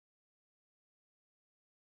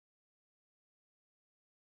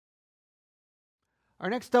Our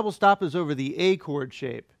next double stop is over the A chord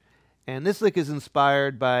shape. And this lick is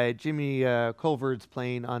inspired by Jimmy Culver's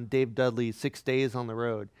playing on Dave Dudley's 6 Days on the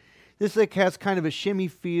Road. This lick has kind of a shimmy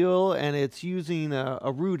feel, and it's using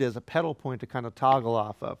a root as a pedal point to kind of toggle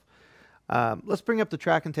off of. Let's bring up the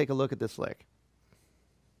track and take a look at this lick.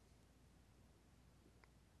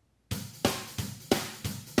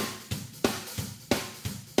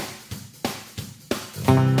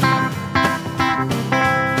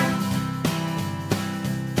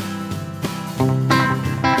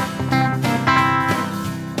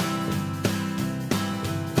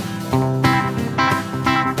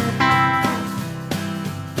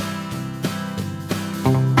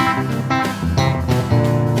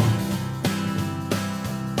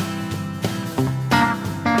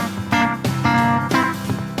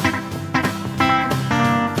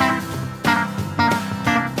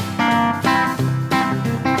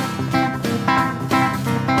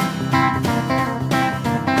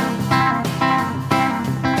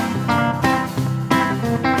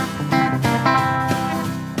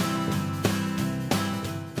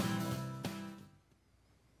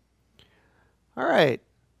 Alright,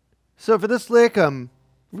 so for this lick, I'm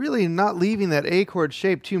really not leaving that A chord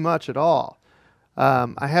shape too much at all.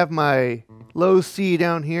 I have my low C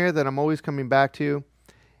down here that I'm always coming back to.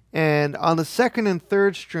 And on the second and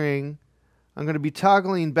third string, I'm going to be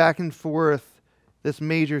toggling back and forth this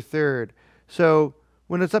major third. So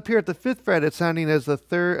when it's up here at the 5th fret, it's sounding as the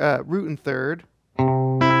third, root and third.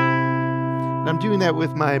 And I'm doing that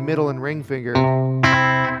with my middle and ring finger.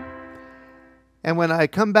 And when I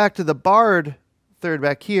come back to the barred third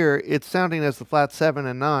back here, it's sounding as the flat 7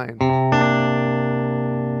 and 9.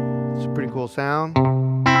 It's a pretty cool sound.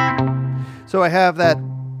 So I have that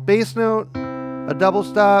bass note, a double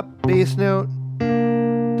stop, bass note,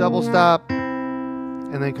 double stop,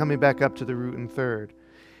 and then coming back up to the root and third.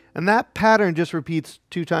 And that pattern just repeats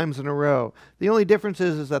 2 times in a row. The only difference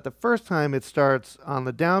is that the first time it starts on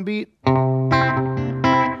the downbeat,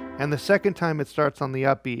 and the second time it starts on the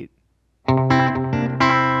upbeat.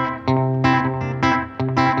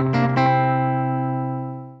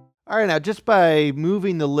 Alright, now just by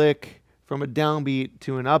moving the lick from a downbeat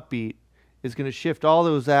to an upbeat is going to shift all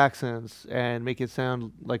those accents and make it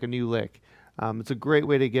sound like a new lick. It's a great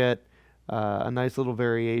way to get a nice little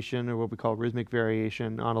variation, or what we call rhythmic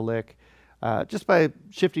variation, on a lick, just by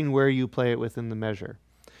shifting where you play it within the measure.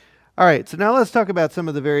 Alright, so now let's talk about some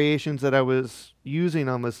of the variations that I was using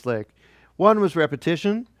on this lick. One was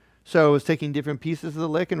repetition, so I was taking different pieces of the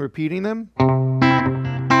lick and repeating them.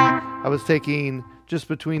 I was taking just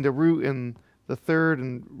between the root and the third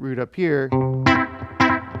and root up here.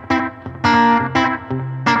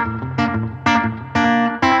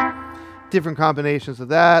 Different combinations of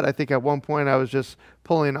that. I think at one point I was just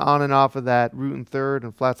pulling on and off of that root and third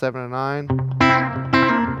and flat 7 and 9.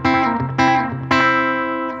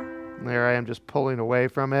 And there I am just pulling away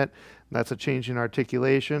from it. That's a change in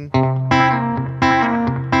articulation.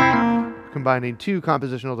 Combining 2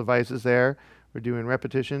 compositional devices there. We're doing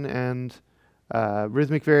repetition and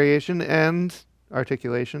rhythmic variation and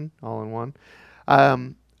articulation all in one.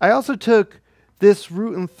 I also took this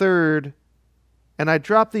root and third and I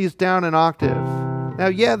dropped these down an octave. Now,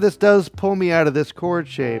 yeah, this does pull me out of this chord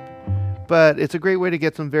shape, but it's a great way to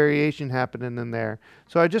get some variation happening in there.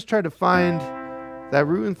 So I just tried to find that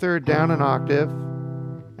root and third down an octave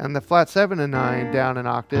and the flat 7 and 9 down an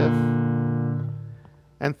octave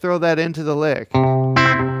and throw that into the lick.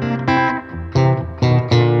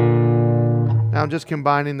 Now I'm just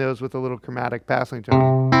combining those with a little chromatic passing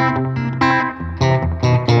tone.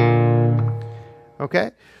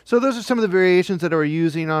 Okay, so those are some of the variations that we're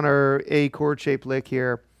using on our A chord shape lick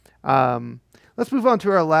here. Let's move on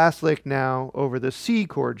to our last lick now over the C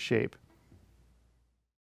chord shape.